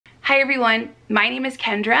Hi everyone, my name is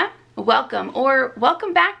Kendra.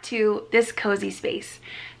 Welcome back to this cozy space.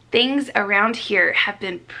 Things around here have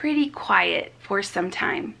been pretty quiet for some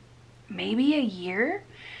time, maybe a year.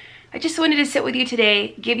 I just wanted to sit with you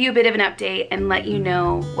today, give you a bit of an update, and let you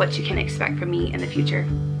know what you can expect from me in the future.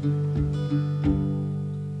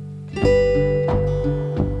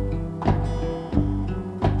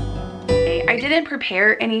 I didn't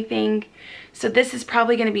prepare anything, so this is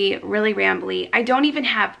probably going to be really rambly. I don't even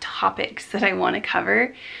have topics that I want to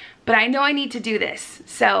cover, but I know I need to do this.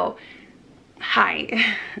 So, hi.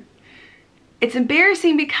 It's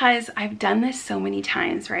embarrassing because I've done this so many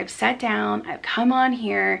times where I've sat down, I've come on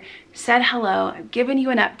here, said hello, I've given you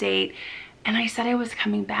an update, and I said I was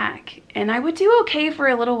coming back. And I would do okay for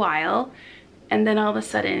a little while, and then all of a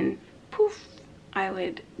sudden, poof, I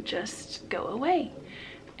would just go away.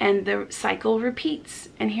 And the cycle repeats,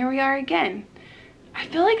 and here we are again. I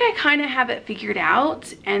feel like I kind of have it figured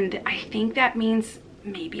out, and I think that means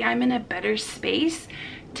maybe I'm in a better space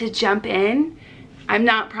to jump in. I'm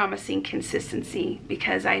not promising consistency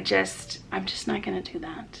because I'm just not gonna do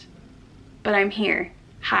that. But I'm here.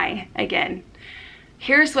 Hi again.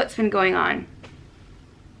 Here's what's been going on.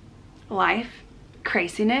 Life,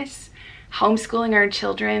 craziness, homeschooling our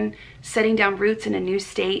children, setting down roots in a new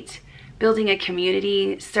state, building a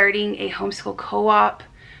community, starting a homeschool co-op,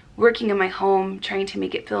 working in my home, trying to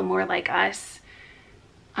make it feel more like us.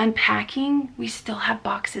 Unpacking, we still have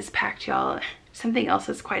boxes packed, y'all. Something else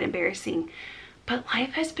that's quite embarrassing. But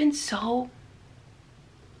life has been so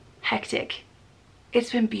hectic.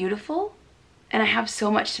 It's been beautiful, and I have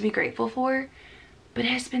so much to be grateful for, but it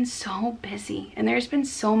has been so busy, and there's been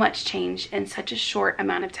so much change in such a short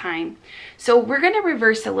amount of time. So we're gonna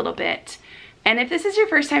reverse a little bit. And if this is your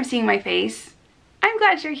first time seeing my face, I'm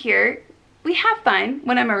glad you're here. We have fun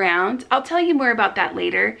when I'm around. I'll tell you more about that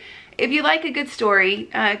later. If you like a good story,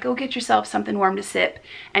 go get yourself something warm to sip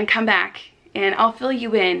and come back, and I'll fill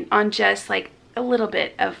you in on just like a little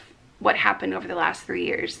bit of what happened over the last 3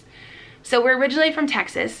 years. So we're originally from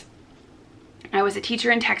Texas. I was a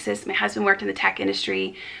teacher in Texas. My husband worked in the tech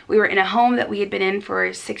industry. We were in a home that we had been in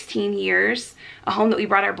for 16 years, a home that we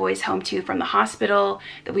brought our boys home to from the hospital,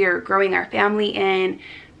 that we were growing our family in.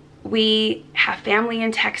 We have family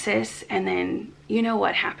in Texas, and then you know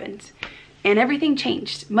what happened. And everything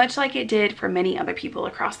changed, much like it did for many other people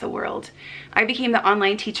across the world. I became the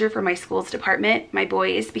online teacher for my school's department. My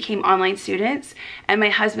boys became online students, and my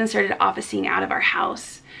husband started officing out of our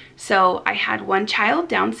house. So I had one child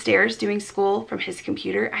downstairs doing school from his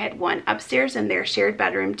computer. I had one upstairs in their shared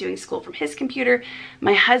bedroom doing school from his computer.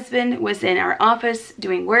 My husband was in our office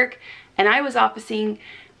doing work, and I was officing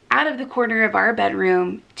out of the corner of our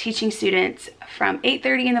bedroom, teaching students from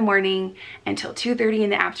 8:30 in the morning until 2:30 in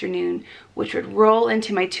the afternoon, which would roll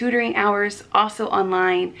into my tutoring hours, also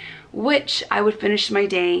online, which I would finish my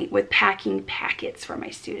day with packing packets for my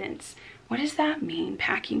students. What does that mean,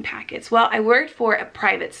 packing packets? Well, I worked for a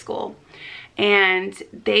private school, and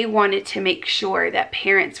they wanted to make sure that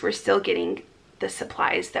parents were still getting the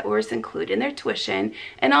supplies that was included in their tuition,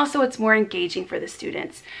 and also it's more engaging for the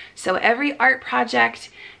students. So every art project,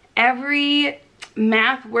 every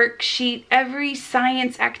math worksheet, every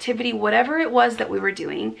science activity, whatever it was that we were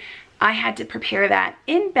doing, I had to prepare that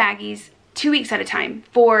in baggies 2 weeks at a time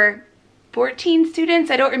for 14 students.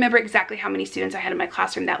 I don't remember exactly how many students I had in my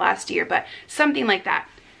classroom that last year, but something like that.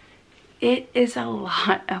 It is a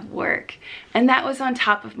lot of work. And that was on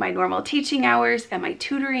top of my normal teaching hours and my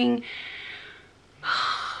tutoring.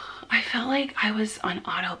 I felt like I was on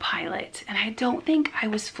autopilot, and I don't think I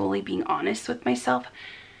was fully being honest with myself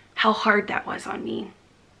how hard that was on me,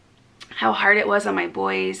 how hard it was on my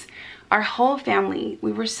boys, our whole family.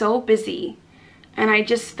 We were so busy, and I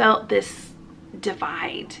just felt this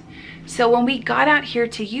divide. So when we got out here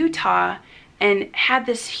to Utah and had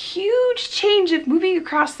this huge change of moving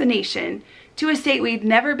across the nation to a state we'd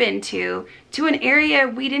never been to an area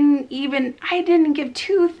I didn't give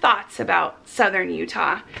two thoughts about southern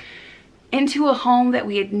Utah, into a home that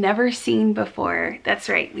we had never seen before. That's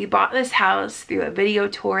right, we bought this house through a video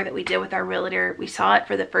tour that we did with our realtor. We saw it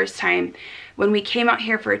for the first time when we came out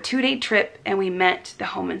here for a 2-day trip, and we met the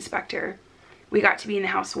home inspector. We got to be in the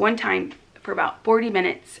house one time for about 40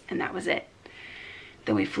 minutes, and that was it.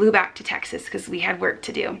 Then we flew back to Texas because we had work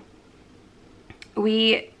to do.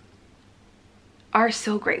 We are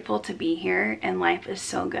so grateful to be here, and life is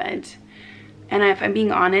so good. And if I'm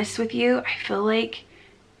being honest with you, I feel like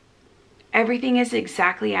everything is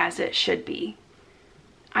exactly as it should be.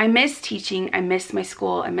 I miss teaching, I miss my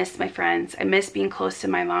school, I miss my friends, I miss being close to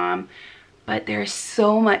my mom, but there's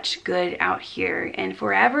so much good out here, and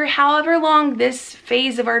forever, however long this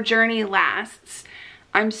phase of our journey lasts,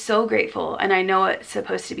 I'm so grateful, and I know it's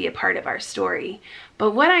supposed to be a part of our story.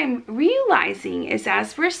 But what I'm realizing is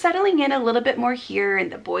as we're settling in a little bit more here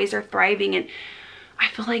and the boys are thriving and I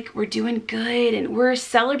feel like we're doing good and we're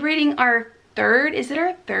celebrating our third, is it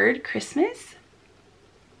our third Christmas?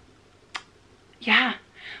 Yeah,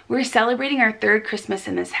 we're celebrating our third Christmas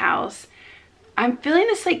in this house. I'm feeling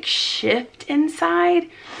this like shift inside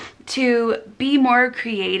to be more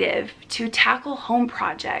creative, to tackle home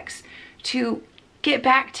projects, to get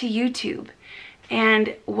back to YouTube.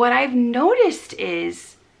 And what I've noticed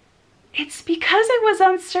is it's because I was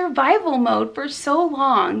on survival mode for so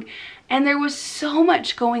long and there was so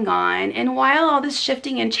much going on. And while all this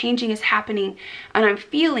shifting and changing is happening and I'm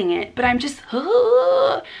feeling it, but I'm just,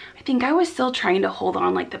 I think I was still trying to hold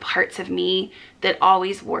on like the parts of me that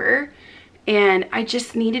always were. And I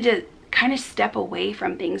just needed to kind of step away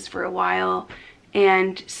from things for a while.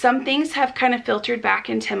 And some things have kind of filtered back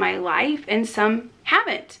into my life and some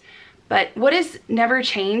haven't. But what has never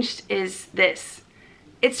changed is this.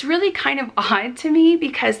 It's really kind of odd to me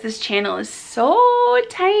because this channel is so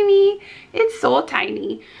tiny. It's so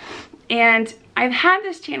tiny. And I've had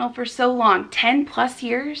this channel for so long, 10 plus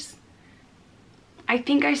years. I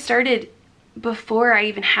think I started before I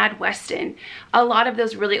even had Weston. A lot of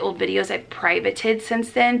those really old videos I've privated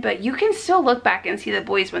since then, but you can still look back and see the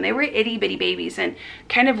boys when they were itty bitty babies and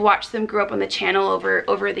kind of watch them grow up on the channel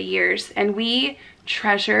over the years. And we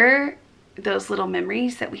treasure those little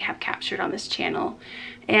memories that we have captured on this channel.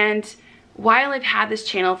 And while I've had this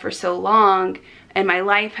channel for so long and my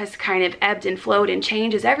life has kind of ebbed and flowed and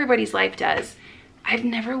changed as everybody's life does, I've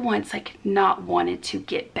never once like not wanted to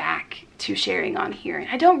get back to sharing on here. And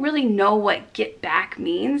I don't really know what get back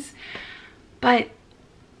means, but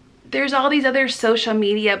there's all these other social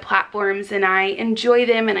media platforms and I enjoy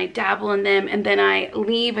them and I dabble in them and then I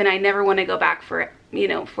leave and I never want to go back for, you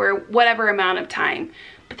know, for whatever amount of time.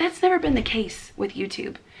 But that's never been the case with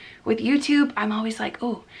YouTube. With YouTube, I'm always like,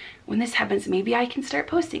 oh, when this happens, maybe I can start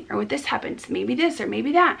posting, or when this happens, maybe this or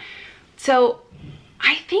maybe that. So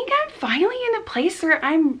I think I'm finally in a place where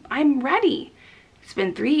I'm ready. It's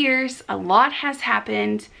been 3 years, a lot has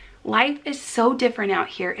happened. Life is so different out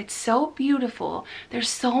here. It's so beautiful. There's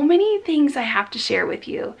so many things I have to share with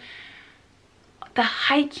you. The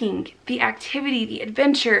hiking, the activity, the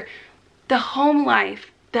adventure, the home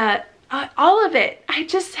life, all of it. I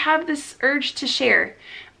just have this urge to share.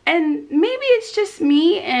 And maybe it's just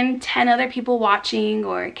me and 10 other people watching,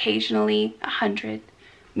 or occasionally 100,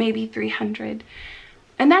 maybe 300.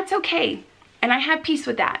 And that's okay. And I have peace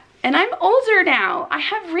with that. And I'm older now. I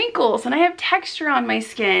have wrinkles and I have texture on my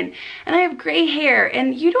skin and I have gray hair,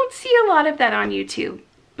 and you don't see a lot of that on YouTube,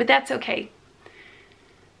 but that's okay.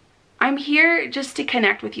 I'm here just to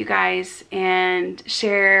connect with you guys and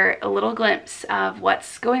share a little glimpse of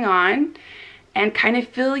what's going on and kind of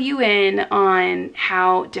fill you in on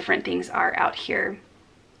how different things are out here.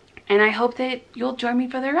 And I hope that you'll join me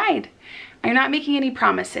for the ride. I'm not making any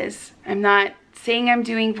promises. I'm not saying I'm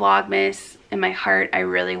doing Vlogmas. In my heart, I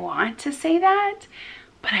really want to say that,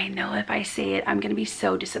 but I know if I say it, I'm gonna be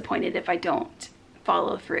so disappointed if I don't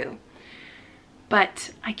follow through.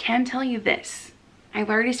 But I can tell you this, I've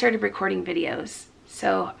already started recording videos.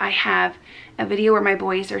 So I have a video where my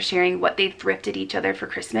boys are sharing what they've thrifted each other for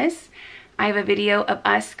Christmas. I have a video of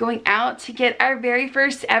us going out to get our very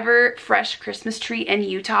first ever fresh Christmas tree in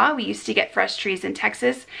Utah. We used to get fresh trees in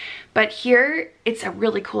Texas, but here it's a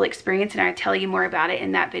really cool experience and I'll tell you more about it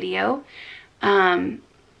in that video.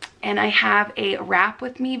 And I have a wrap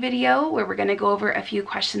with me video where we're gonna go over a few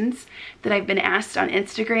questions that I've been asked on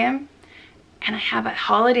Instagram. And I have a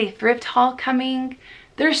holiday thrift haul coming.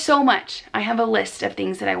 There's so much. I have a list of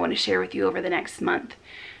things that I want to share with you over the next month.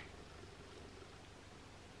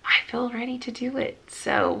 I feel ready to do it.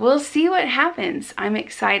 So we'll see what happens. I'm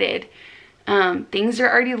excited. Things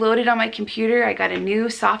are already loaded on my computer. I got a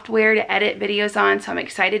new software to edit videos on, so I'm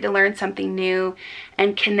excited to learn something new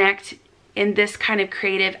and connect in this kind of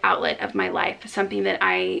creative outlet of my life, something that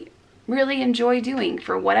I really enjoy doing.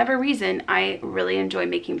 For whatever reason, I really enjoy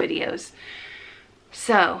making videos.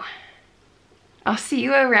 So I'll see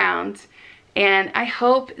you around, and I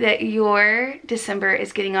hope that your December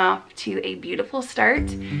is getting off to a beautiful start,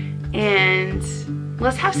 and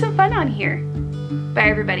let's have some fun on here. Bye,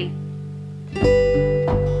 everybody.